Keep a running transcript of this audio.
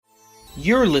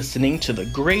You're listening to the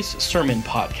Grace Sermon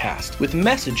Podcast with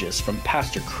messages from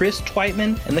Pastor Chris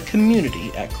Twietman and the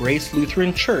community at Grace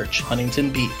Lutheran Church, Huntington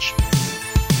Beach.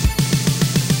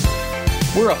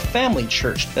 We're a family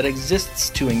church that exists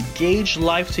to engage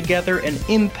life together and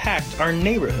impact our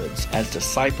neighborhoods as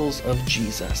disciples of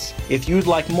Jesus. If you'd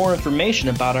like more information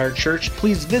about our church,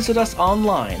 please visit us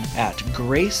online at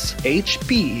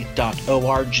gracehb.org.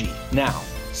 Now,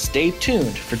 stay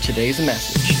tuned for today's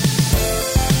message.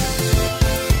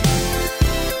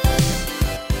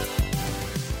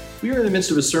 We are in the midst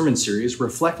of a sermon series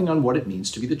reflecting on what it means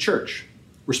to be the church.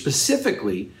 We're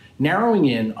specifically narrowing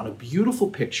in on a beautiful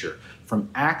picture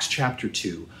from Acts chapter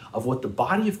 2 of what the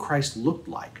body of Christ looked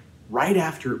like right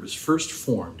after it was first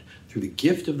formed through the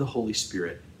gift of the Holy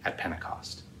Spirit at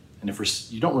Pentecost. And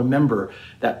if you don't remember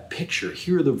that picture,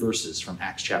 here are the verses from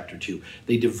Acts chapter 2.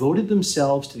 They devoted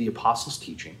themselves to the apostles'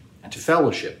 teaching and to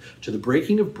fellowship, to the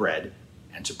breaking of bread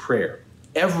and to prayer.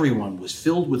 Everyone was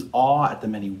filled with awe at the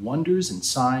many wonders and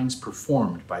signs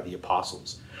performed by the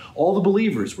apostles. All the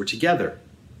believers were together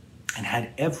and had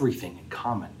everything in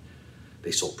common.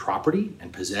 They sold property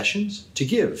and possessions to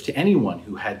give to anyone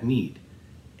who had need.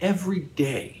 Every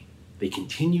day they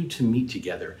continued to meet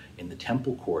together in the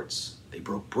temple courts. They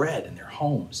broke bread in their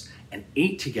homes and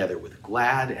ate together with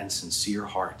glad and sincere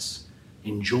hearts,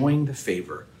 enjoying the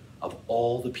favor of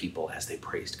all the people as they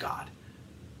praised God.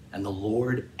 And the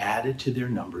Lord added to their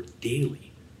number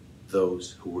daily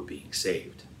those who were being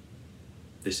saved.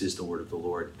 This is the word of the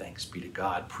Lord. Thanks be to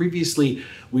God. Previously,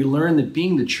 we learned that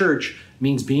being the church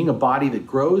means being a body that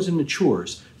grows and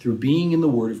matures through being in the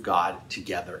word of God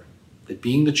together. That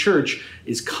being the church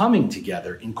is coming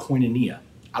together in koinonia,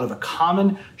 out of a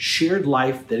common shared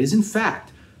life that is in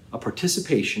fact a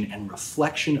participation and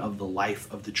reflection of the life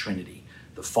of the Trinity,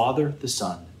 the Father, the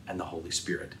Son, and the Holy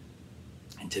Spirit.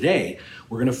 And today,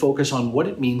 we're going to focus on what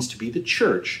it means to be the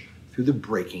church through the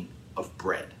breaking of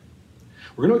bread.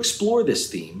 We're going to explore this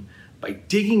theme by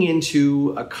digging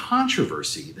into a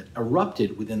controversy that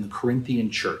erupted within the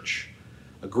Corinthian church,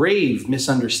 a grave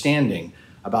misunderstanding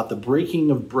about the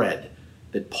breaking of bread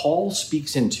that Paul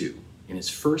speaks into in his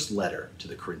first letter to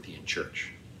the Corinthian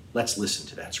church. Let's listen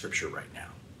to that scripture right now.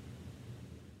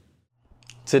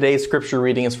 Today's scripture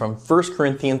reading is from 1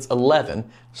 Corinthians 11,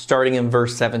 starting in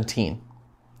verse 17.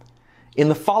 In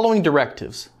the following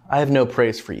directives, I have no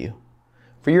praise for you,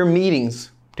 for your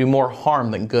meetings do more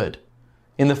harm than good.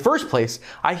 In the first place,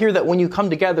 I hear that when you come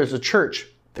together as a church,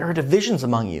 there are divisions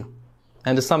among you,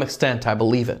 and to some extent I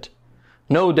believe it.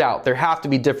 No doubt there have to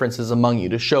be differences among you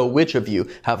to show which of you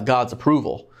have God's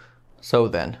approval. So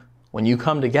then, when you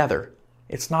come together,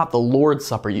 it's not the Lord's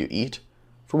Supper you eat,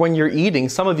 for when you're eating,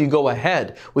 some of you go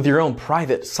ahead with your own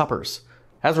private suppers.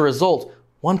 As a result,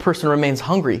 one person remains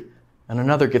hungry, and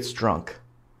another gets drunk.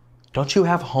 Don't you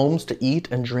have homes to eat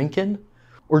and drink in?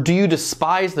 Or do you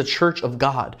despise the church of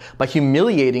God by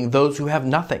humiliating those who have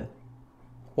nothing?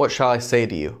 What shall I say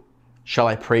to you? Shall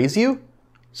I praise you?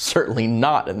 Certainly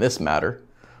not in this matter.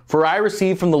 For I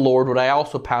received from the Lord what I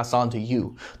also pass on to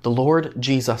you. The Lord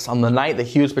Jesus, on the night that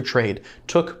he was betrayed,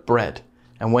 took bread,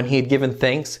 and when he had given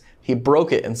thanks, he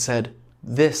broke it and said,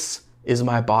 "This is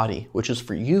my body, which is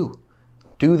for you.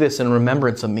 Do this in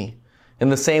remembrance of me." In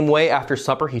the same way, after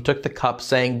supper, he took the cup,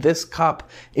 saying, "This cup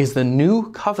is the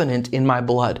new covenant in my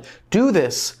blood. Do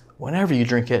this, whenever you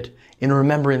drink it, in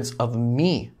remembrance of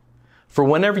me. For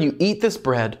whenever you eat this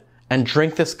bread and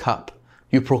drink this cup,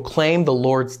 you proclaim the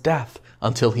Lord's death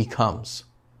until he comes.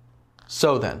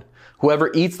 So then,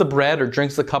 whoever eats the bread or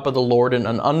drinks the cup of the Lord in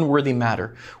an unworthy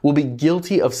manner will be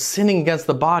guilty of sinning against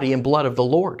the body and blood of the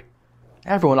Lord.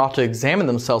 Everyone ought to examine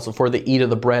themselves before they eat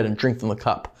of the bread and drink from the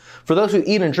cup. For those who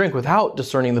eat and drink without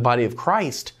discerning the body of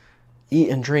Christ eat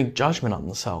and drink judgment on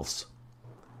themselves.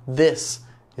 This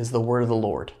is the word of the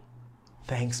Lord.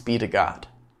 Thanks be to God."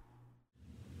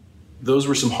 Those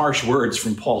were some harsh words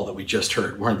from Paul that we just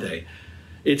heard, weren't they?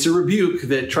 It's a rebuke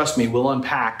that, trust me, we'll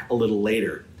unpack a little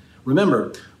later.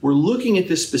 Remember, we're looking at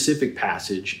this specific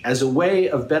passage as a way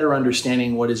of better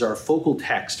understanding what is our focal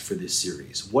text for this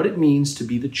series, what it means to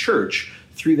be the church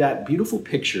through that beautiful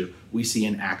picture we see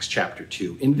in Acts chapter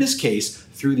 2. In this case,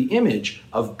 through the image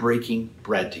of breaking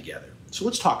bread together. So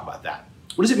let's talk about that.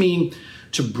 What does it mean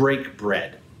to break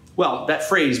bread? Well, that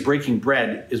phrase, breaking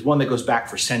bread, is one that goes back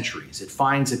for centuries. It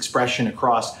finds expression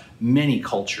across many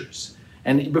cultures.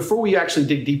 And before we actually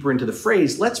dig deeper into the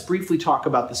phrase, let's briefly talk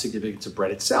about the significance of bread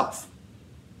itself.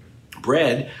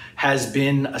 Bread has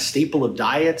been a staple of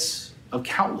diets of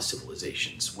countless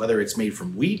civilizations, whether it's made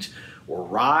from wheat or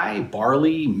rye,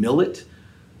 barley, millet,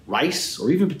 rice,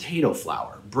 or even potato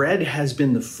flour. Bread has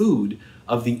been the food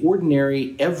of the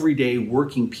ordinary, everyday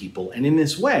working people. And in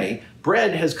this way,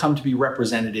 bread has come to be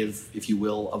representative, if you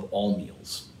will, of all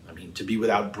meals. I mean, to be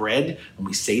without bread, when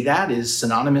we say that, is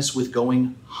synonymous with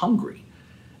going hungry.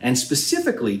 And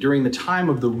specifically, during the time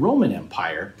of the Roman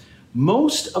Empire,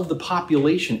 most of the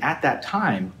population at that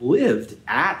time lived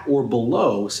at or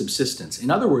below subsistence. In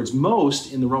other words,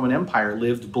 most in the Roman Empire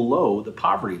lived below the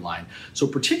poverty line. So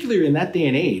particularly in that day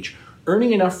and age,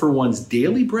 earning enough for one's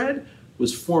daily bread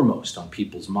was foremost on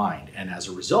people's mind. And as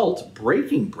a result,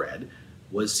 breaking bread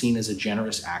was seen as a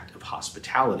generous act of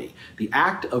hospitality. The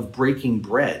act of breaking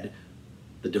bread,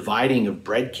 the dividing of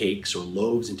bread cakes or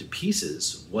loaves into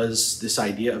pieces, was this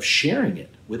idea of sharing it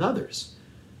with others.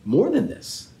 More than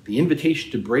this, the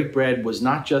invitation to break bread was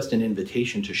not just an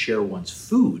invitation to share one's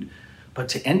food, but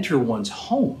to enter one's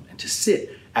home and to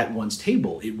sit at one's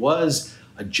table. It was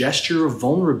a gesture of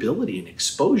vulnerability and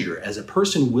exposure as a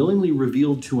person willingly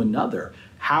revealed to another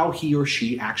how he or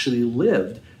she actually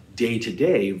lived day to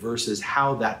day versus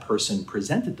how that person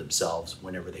presented themselves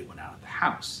whenever they went out of the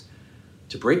house.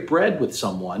 To break bread with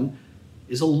someone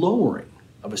is a lowering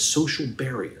of a social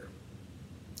barrier.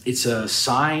 It's a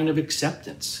sign of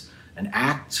acceptance, an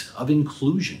act of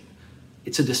inclusion.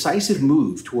 It's a decisive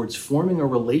move towards forming a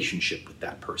relationship with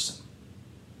that person.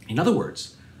 In other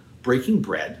words, breaking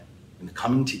bread and the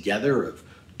coming together of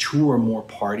two or more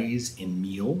parties in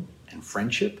meal and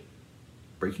friendship,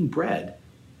 breaking bread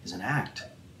is an act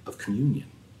of communion.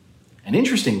 And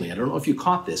interestingly, I don't know if you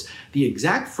caught this, the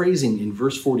exact phrasing in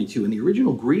verse 42 in the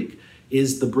original Greek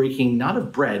is the breaking not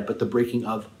of bread, but the breaking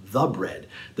of the bread.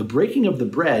 The breaking of the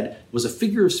bread was a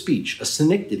figure of speech, a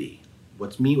synecdoche.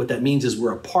 What that means is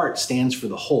where a part stands for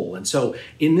the whole. And so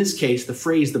in this case, the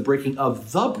phrase the breaking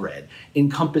of the bread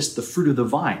encompassed the fruit of the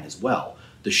vine as well,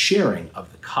 the sharing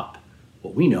of the cup,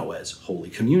 what we know as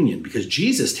Holy Communion, because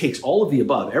Jesus takes all of the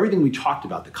above, everything we talked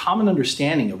about, the common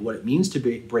understanding of what it means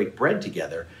to break bread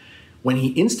together, when he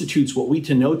institutes what we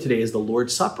to know today as the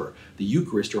Lord's Supper, the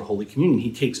Eucharist or Holy Communion.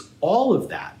 He takes all of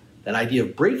that idea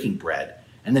of breaking bread,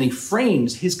 and then he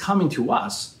frames his coming to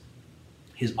us,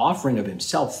 his offering of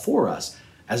himself for us,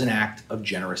 as an act of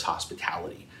generous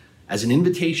hospitality, as an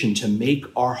invitation to make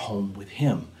our home with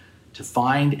him, to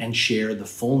find and share the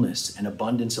fullness and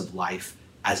abundance of life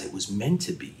as it was meant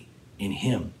to be in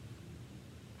him.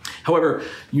 However,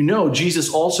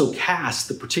 Jesus also casts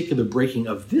the particular breaking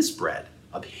of this bread,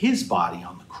 of his body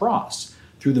on the cross,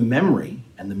 through the memory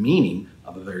and the meaning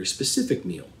of a very specific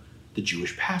meal, the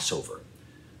Jewish Passover.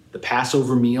 The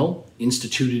Passover meal,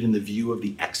 instituted in the view of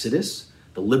the Exodus,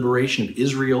 the liberation of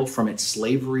Israel from its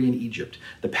slavery in Egypt.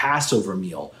 The Passover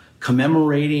meal,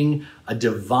 commemorating a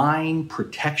divine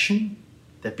protection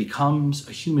that becomes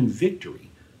a human victory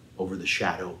over the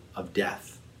shadow of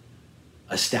death.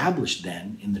 Established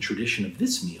then in the tradition of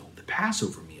this meal, the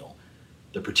Passover meal,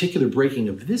 the particular breaking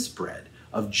of this bread,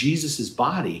 of Jesus'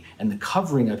 body and the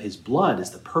covering of his blood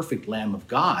as the perfect Lamb of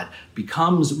God,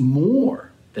 becomes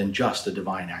more than just a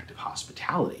divine act of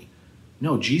hospitality.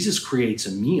 No, Jesus creates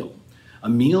a meal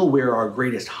where our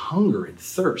greatest hunger and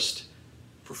thirst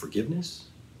for forgiveness,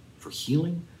 for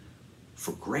healing,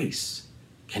 for grace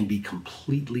can be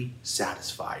completely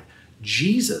satisfied.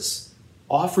 Jesus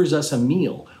offers us a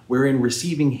meal wherein,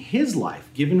 receiving his life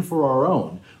given for our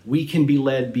own, we can be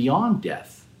led beyond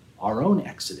death, our own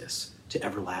exodus, to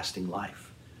everlasting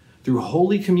life. Through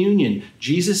Holy Communion,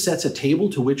 Jesus sets a table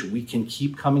to which we can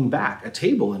keep coming back, a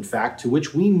table, in fact, to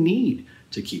which we need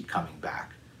to keep coming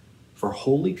back. For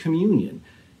Holy Communion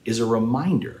is a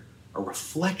reminder, a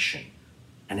reflection,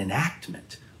 an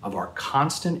enactment of our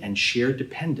constant and shared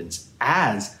dependence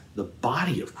as the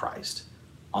body of Christ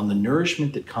on the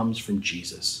nourishment that comes from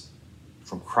Jesus,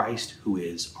 from Christ who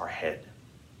is our head.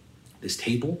 This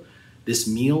table, this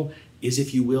meal, is,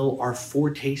 if you will, our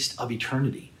foretaste of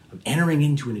eternity, of entering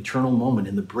into an eternal moment.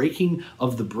 And the breaking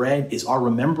of the bread is our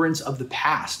remembrance of the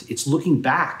past. It's looking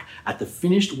back at the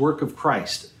finished work of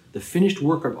Christ, the finished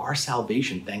work of our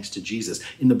salvation thanks to Jesus.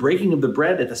 In the breaking of the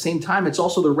bread, at the same time, it's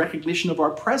also the recognition of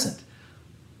our present,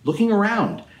 looking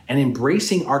around and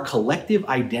embracing our collective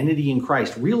identity in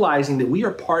Christ, realizing that we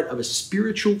are part of a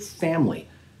spiritual family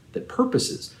that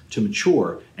purposes to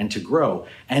mature and to grow.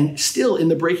 And still, in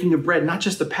the breaking of bread, not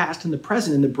just the past and the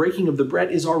present, in the breaking of the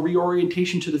bread is our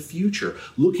reorientation to the future,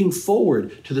 looking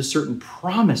forward to the certain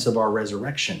promise of our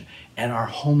resurrection and our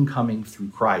homecoming through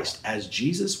Christ, as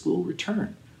Jesus will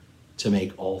return to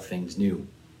make all things new.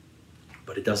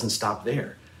 But it doesn't stop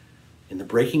there. In the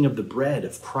breaking of the bread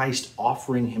of Christ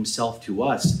offering himself to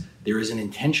us, there is an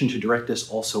intention to direct us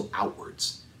also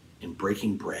outwards in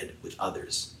breaking bread with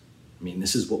others. I mean,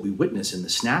 this is what we witness in the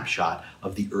snapshot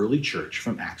of the early church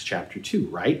from Acts chapter 2,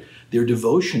 right? Their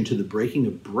devotion to the breaking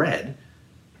of bread,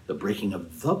 the breaking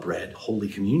of the bread, Holy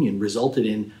Communion, resulted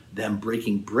in them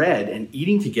breaking bread and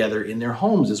eating together in their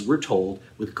homes, as we're told,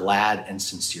 with glad and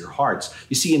sincere hearts.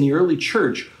 You see, in the early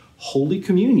church, Holy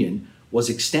Communion was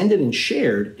extended and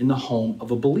shared in the home of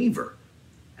a believer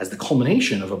as the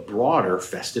culmination of a broader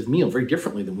festive meal, very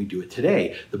differently than we do it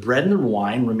today. The bread and the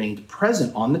wine remained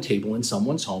present on the table in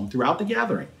someone's home throughout the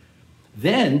gathering.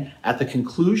 Then, at the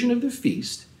conclusion of the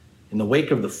feast, in the wake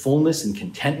of the fullness and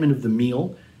contentment of the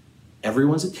meal,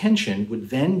 everyone's attention would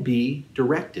then be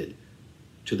directed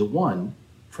to the one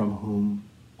from whom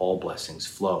all blessings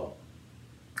flow.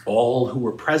 All who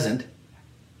were present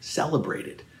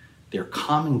celebrated their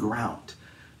common ground,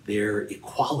 their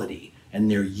equality, and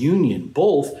their union,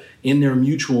 both in their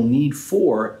mutual need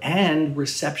for and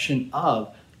reception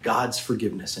of God's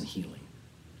forgiveness and healing,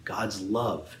 God's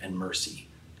love and mercy,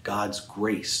 God's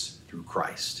grace through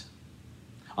Christ.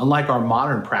 Unlike our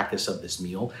modern practice of this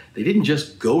meal, they didn't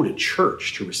just go to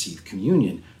church to receive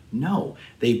communion. No,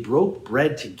 they broke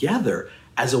bread together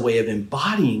as a way of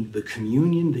embodying the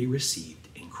communion they received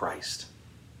in Christ.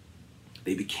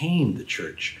 They became the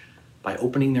church by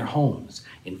opening their homes,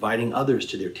 inviting others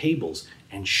to their tables,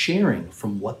 and sharing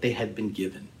from what they had been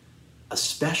given,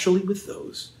 especially with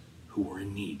those who were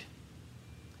in need.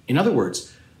 In other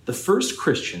words, the first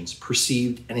Christians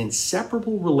perceived an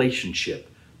inseparable relationship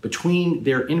between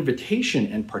their invitation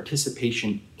and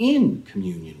participation in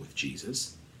communion with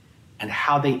Jesus and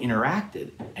how they interacted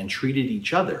and treated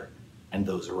each other and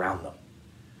those around them.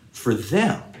 For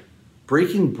them,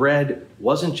 breaking bread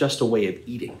wasn't just a way of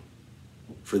eating.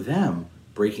 For them,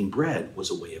 breaking bread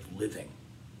was a way of living.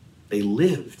 They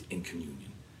lived in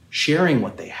communion, sharing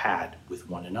what they had with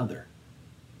one another.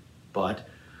 But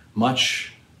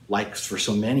much like for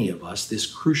so many of us, this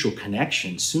crucial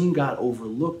connection soon got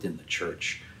overlooked in the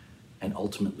church and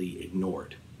ultimately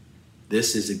ignored.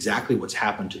 This is exactly what's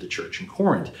happened to the church in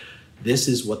Corinth. This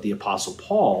is what the Apostle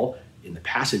Paul, in the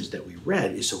passage that we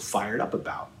read, is so fired up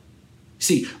about.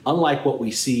 See, unlike what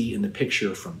we see in the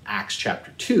picture from Acts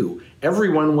chapter 2,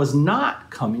 everyone was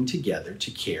not coming together to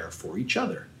care for each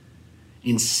other.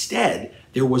 Instead,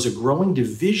 there was a growing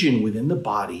division within the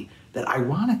body that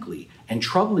ironically and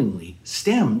troublingly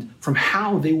stemmed from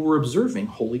how they were observing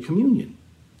Holy Communion.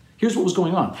 Here's what was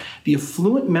going on. The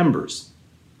affluent members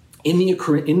in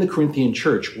the Corinthian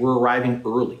church were arriving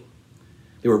early.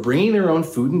 They were bringing their own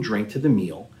food and drink to the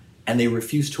meal, and they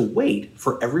refused to wait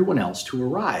for everyone else to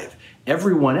arrive.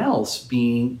 Everyone else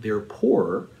being their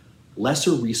poorer,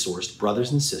 lesser resourced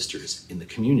brothers and sisters in the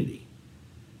community.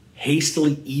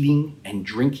 Hastily eating and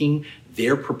drinking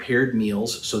their prepared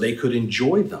meals so they could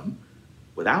enjoy them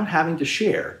without having to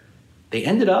share, they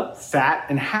ended up fat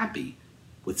and happy,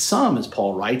 with some, as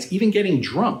Paul writes, even getting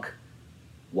drunk,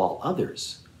 while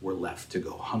others were left to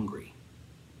go hungry.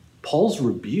 Paul's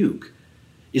rebuke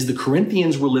is the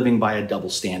Corinthians were living by a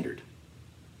double standard.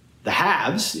 The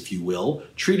haves, if you will,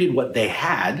 treated what they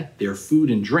had, their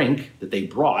food and drink that they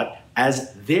brought,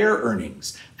 as their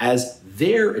earnings, as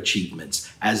their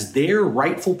achievements, as their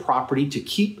rightful property to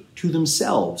keep to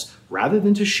themselves, rather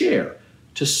than to share,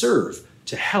 to serve,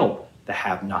 to help the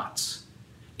have-nots.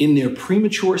 In their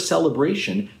premature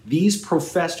celebration, these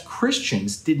professed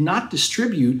Christians did not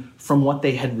distribute from what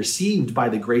they had received by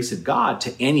the grace of God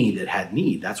to any that had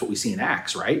need. That's what we see in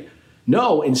Acts, right?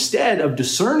 No, instead of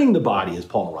discerning the body, as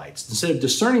Paul writes, instead of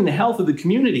discerning the health of the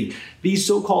community, these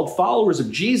so-called followers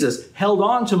of Jesus held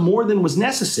on to more than was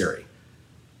necessary,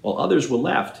 while others were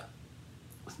left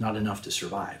with not enough to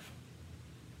survive.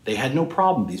 They had no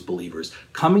problem, these believers,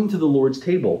 coming to the Lord's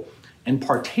table and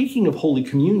partaking of Holy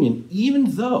Communion,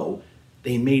 even though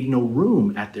they made no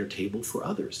room at their table for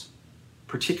others,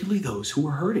 particularly those who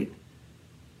were hurting.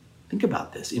 Think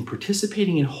about this. In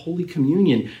participating in Holy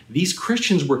Communion, these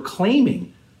Christians were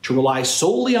claiming to rely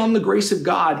solely on the grace of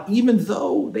God, even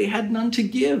though they had none to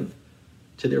give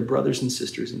to their brothers and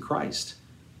sisters in Christ.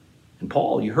 And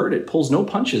Paul, you heard it, pulls no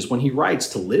punches when he writes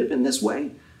to live in this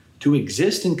way, to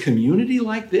exist in community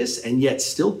like this, and yet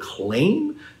still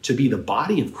claim to be the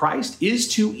body of Christ, is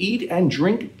to eat and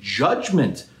drink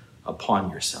judgment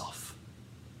upon yourself.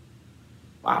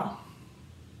 Wow.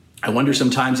 I wonder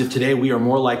sometimes if today we are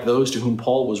more like those to whom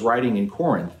Paul was writing in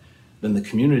Corinth than the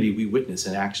community we witness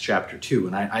in Acts chapter 2.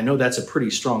 And I know that's a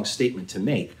pretty strong statement to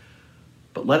make,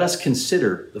 but let us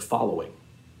consider the following.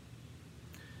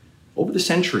 Over the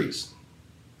centuries,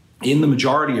 in the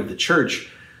majority of the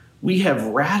church, we have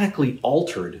radically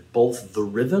altered both the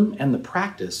rhythm and the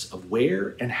practice of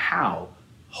where and how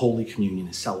Holy Communion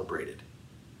is celebrated.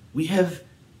 We have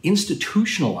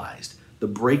institutionalized the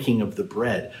breaking of the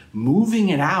bread, moving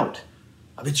it out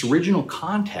of its original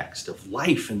context of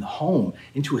life in the home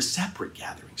into a separate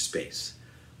gathering space.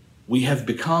 We have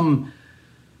become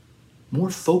more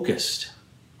focused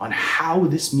on how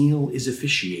this meal is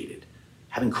officiated,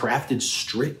 having crafted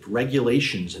strict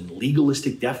regulations and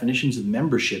legalistic definitions of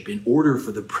membership in order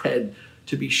for the bread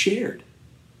to be shared.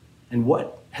 And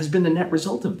what has been the net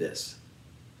result of this?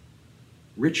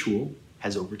 Ritual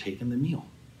has overtaken the meal.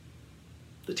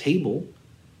 The table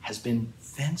has been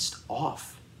fenced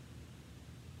off.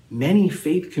 Many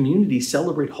faith communities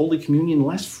celebrate Holy Communion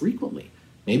less frequently,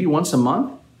 maybe once a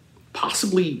month,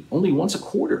 possibly only once a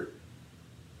quarter.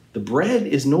 The bread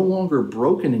is no longer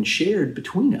broken and shared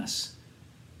between us.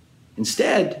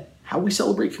 Instead, how we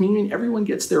celebrate communion, everyone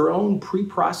gets their own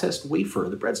pre-processed wafer.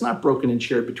 The bread's not broken and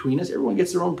shared between us. Everyone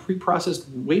gets their own pre-processed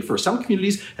wafer. Some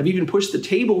communities have even pushed the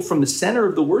table from the center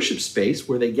of the worship space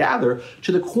where they gather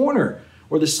to the corner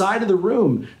or the side of the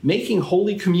room, making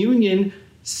Holy Communion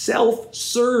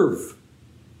self-serve.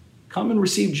 Come and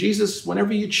receive Jesus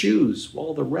whenever you choose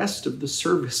while the rest of the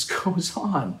service goes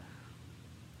on.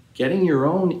 Getting your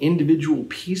own individual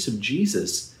piece of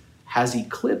Jesus has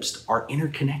eclipsed our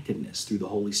interconnectedness through the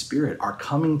Holy Spirit, our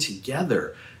coming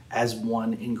together as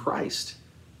one in Christ.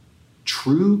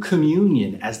 True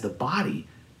communion as the body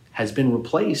has been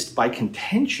replaced by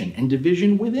contention and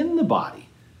division within the body.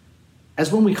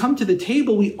 As when we come to the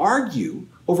table, we argue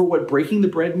over what breaking the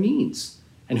bread means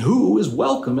and who is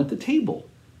welcome at the table.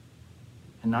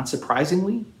 And not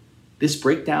surprisingly, this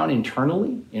breakdown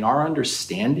internally in our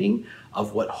understanding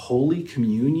of what Holy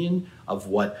Communion, of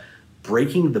what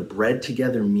breaking the bread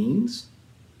together means,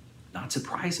 not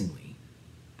surprisingly,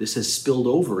 this has spilled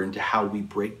over into how we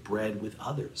break bread with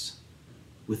others,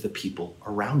 with the people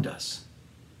around us.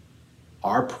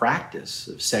 Our practice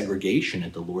of segregation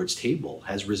at the Lord's table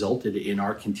has resulted in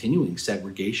our continuing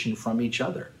segregation from each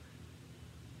other,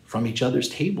 from each other's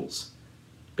tables,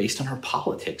 based on our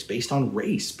politics, based on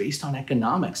race, based on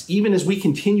economics. Even as we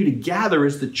continue to gather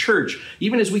as the church,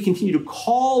 even as we continue to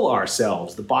call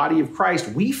ourselves the body of Christ,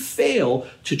 we fail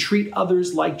to treat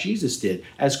others like Jesus did,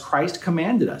 as Christ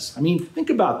commanded us. I mean, think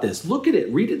about this. Look at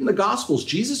it. Read it in the Gospels.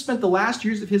 Jesus spent the last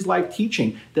years of his life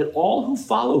teaching that all who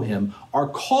follow him are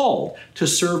called to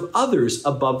serve others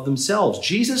above themselves.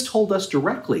 Jesus told us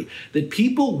directly that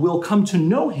people will come to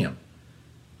know him,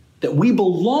 that we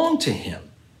belong to him,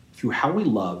 through how we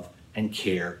love and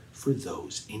care for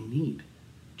those in need.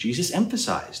 Jesus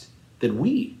emphasized that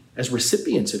we, as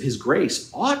recipients of his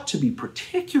grace, ought to be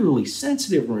particularly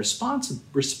sensitive and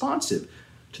responsive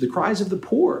to the cries of the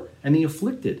poor and the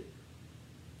afflicted,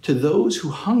 to those who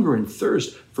hunger and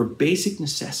thirst for basic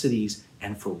necessities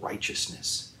and for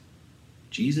righteousness.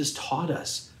 Jesus taught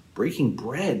us breaking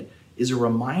bread is a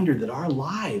reminder that our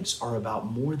lives are about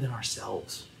more than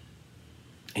ourselves.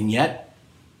 And yet,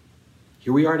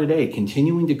 here we are today,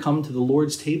 continuing to come to the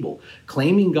Lord's table,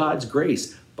 claiming God's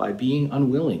grace by being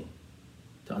unwilling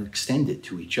to extend it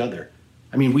to each other.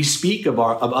 I mean, we speak of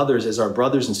others as our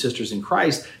brothers and sisters in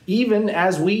Christ, even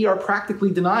as we are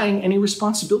practically denying any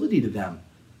responsibility to them.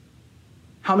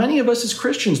 How many of us as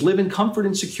Christians live in comfort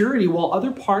and security while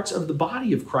other parts of the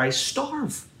body of Christ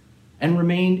starve and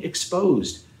remain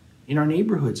exposed in our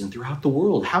neighborhoods and throughout the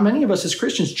world? How many of us as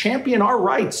Christians champion our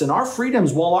rights and our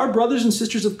freedoms while our brothers and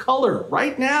sisters of color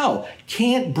right now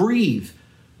can't breathe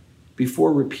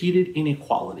before repeated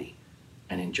inequality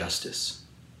and injustice?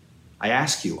 I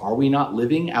ask you, are we not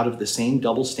living out of the same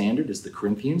double standard as the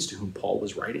Corinthians to whom Paul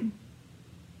was writing?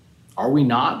 Are we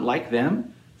not, like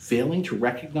them, failing to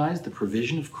recognize the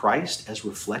provision of Christ as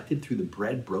reflected through the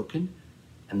bread broken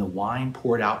and the wine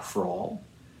poured out for all?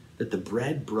 That the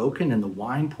bread broken and the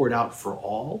wine poured out for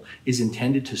all is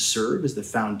intended to serve as the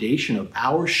foundation of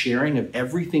our sharing of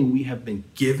everything we have been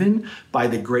given by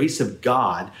the grace of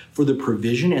God for the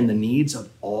provision and the needs of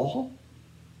all?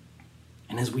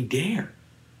 And as we dare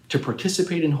to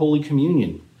participate in Holy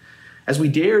Communion, as we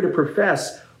dare to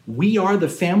profess we are the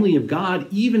family of God,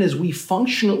 even as we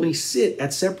functionally sit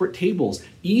at separate tables,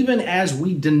 even as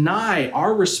we deny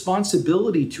our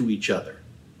responsibility to each other,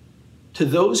 to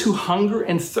those who hunger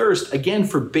and thirst, again,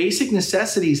 for basic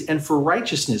necessities and for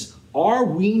righteousness, are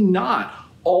we not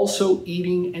also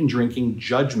eating and drinking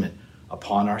judgment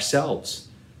upon ourselves?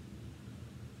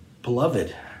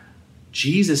 Beloved,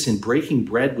 Jesus, in breaking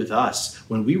bread with us,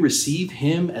 when we receive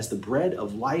him as the bread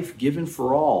of life given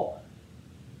for all,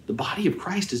 the body of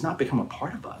Christ does not become a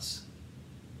part of us.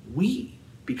 We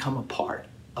become a part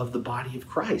of the body of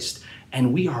Christ,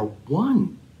 and we are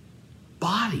one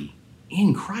body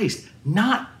in Christ,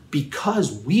 not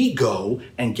because we go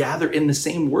and gather in the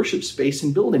same worship space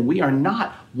and building. We are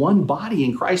not one body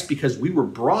in Christ because we were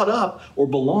brought up or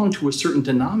belong to a certain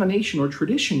denomination or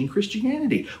tradition in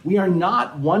Christianity. We are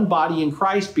not one body in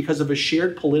Christ because of a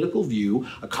shared political view,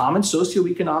 a common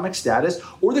socioeconomic status,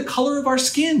 or the color of our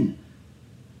skin.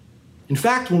 In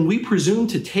fact, when we presume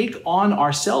to take on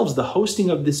ourselves the hosting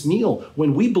of this meal,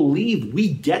 when we believe we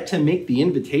get to make the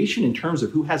invitation in terms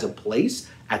of who has a place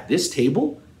at this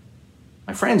table,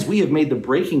 my friends, we have made the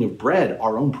breaking of bread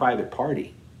our own private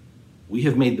party. We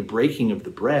have made the breaking of the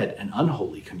bread an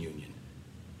unholy communion,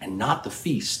 and not the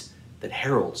feast that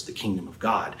heralds the kingdom of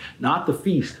God, not the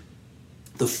feast,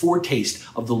 the foretaste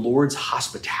of the Lord's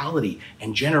hospitality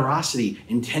and generosity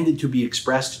intended to be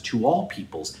expressed to all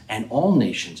peoples and all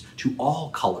nations, to all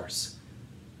colors.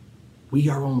 We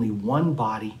are only one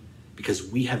body because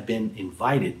we have been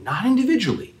invited, not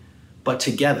individually, but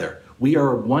together. We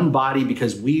are one body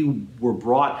because we were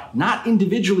brought, not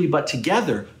individually, but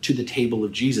together to the table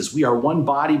of Jesus. We are one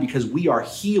body because we are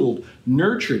healed,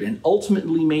 nurtured, and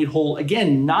ultimately made whole,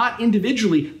 again, not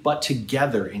individually, but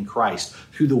together in Christ.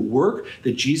 Through the work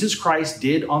that Jesus Christ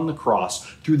did on the cross,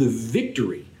 through the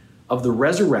victory of the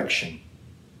resurrection,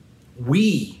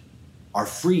 we are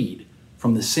freed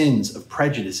from the sins of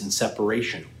prejudice and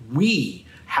separation. We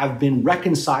have been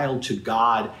reconciled to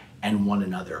God and one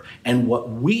another. And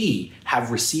what we have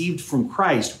received from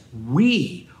Christ,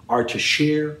 we are to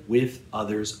share with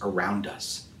others around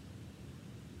us.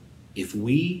 If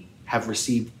we have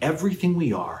received everything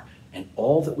we are and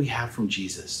all that we have from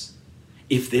Jesus,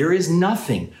 if there is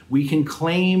nothing we can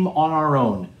claim on our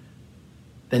own,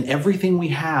 then everything we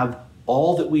have,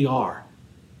 all that we are,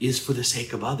 is for the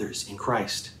sake of others in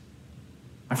Christ.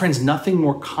 My friends, nothing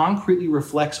more concretely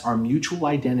reflects our mutual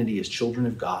identity as children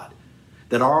of God,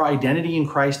 that our identity in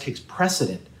Christ takes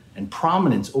precedent and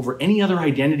prominence over any other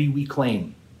identity we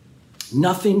claim.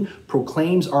 Nothing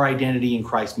proclaims our identity in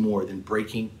Christ more than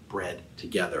breaking bread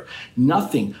together.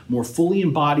 Nothing more fully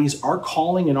embodies our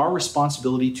calling and our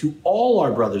responsibility to all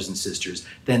our brothers and sisters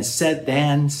than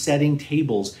setting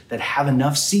tables that have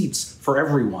enough seats for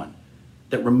everyone,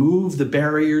 that remove the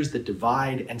barriers that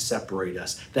divide and separate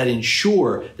us, that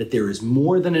ensure that there is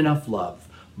more than enough love,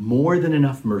 more than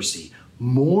enough mercy,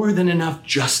 more than enough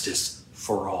justice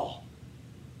for all.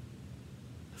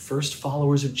 The first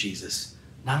followers of Jesus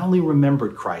not only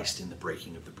remembered Christ in the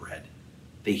breaking of the bread,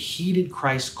 they heeded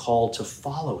Christ's call to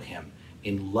follow him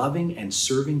in loving and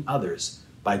serving others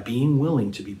by being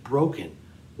willing to be broken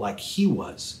like he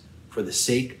was for the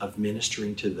sake of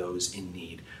ministering to those in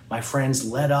need. My friends,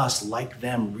 let us, like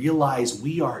them, realize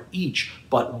we are each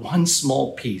but one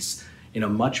small piece in a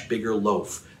much bigger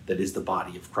loaf that is the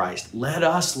body of Christ. Let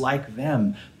us, like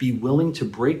them, be willing to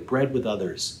break bread with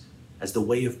others as the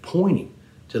way of pointing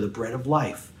to the bread of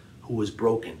life who was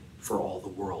broken for all the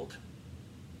world.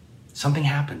 Something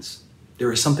happens.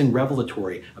 There is something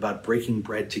revelatory about breaking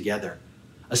bread together,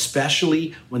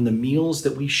 especially when the meals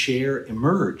that we share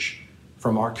emerge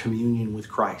from our communion with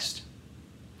Christ.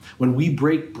 When we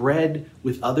break bread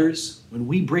with others, when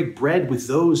we break bread with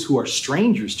those who are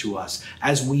strangers to us,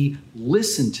 as we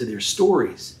listen to their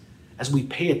stories, as we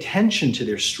pay attention to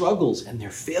their struggles and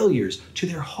their failures, to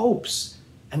their hopes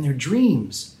and their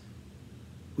dreams,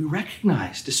 we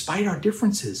recognize, despite our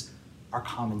differences, our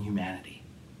common humanity.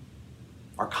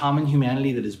 Our common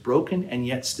humanity that is broken and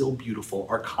yet still beautiful.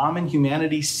 Our common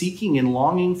humanity seeking and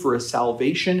longing for a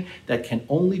salvation that can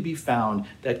only be found,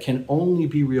 that can only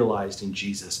be realized in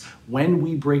Jesus. When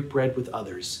we break bread with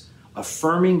others,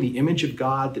 affirming the image of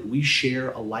God that we share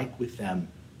alike with them,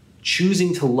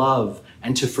 choosing to love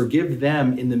and to forgive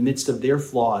them in the midst of their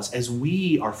flaws as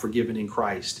we are forgiven in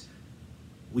Christ,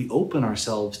 we open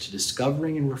ourselves to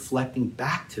discovering and reflecting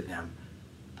back to them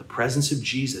the presence of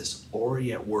Jesus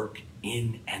already at work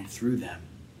in and through them.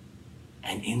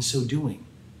 And in so doing,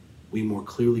 we more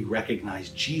clearly recognize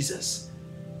Jesus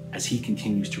as he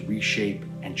continues to reshape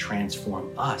and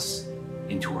transform us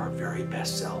into our very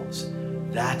best selves.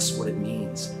 That's what it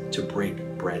means to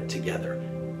break bread together.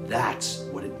 That's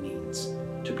what it means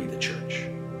to be the church.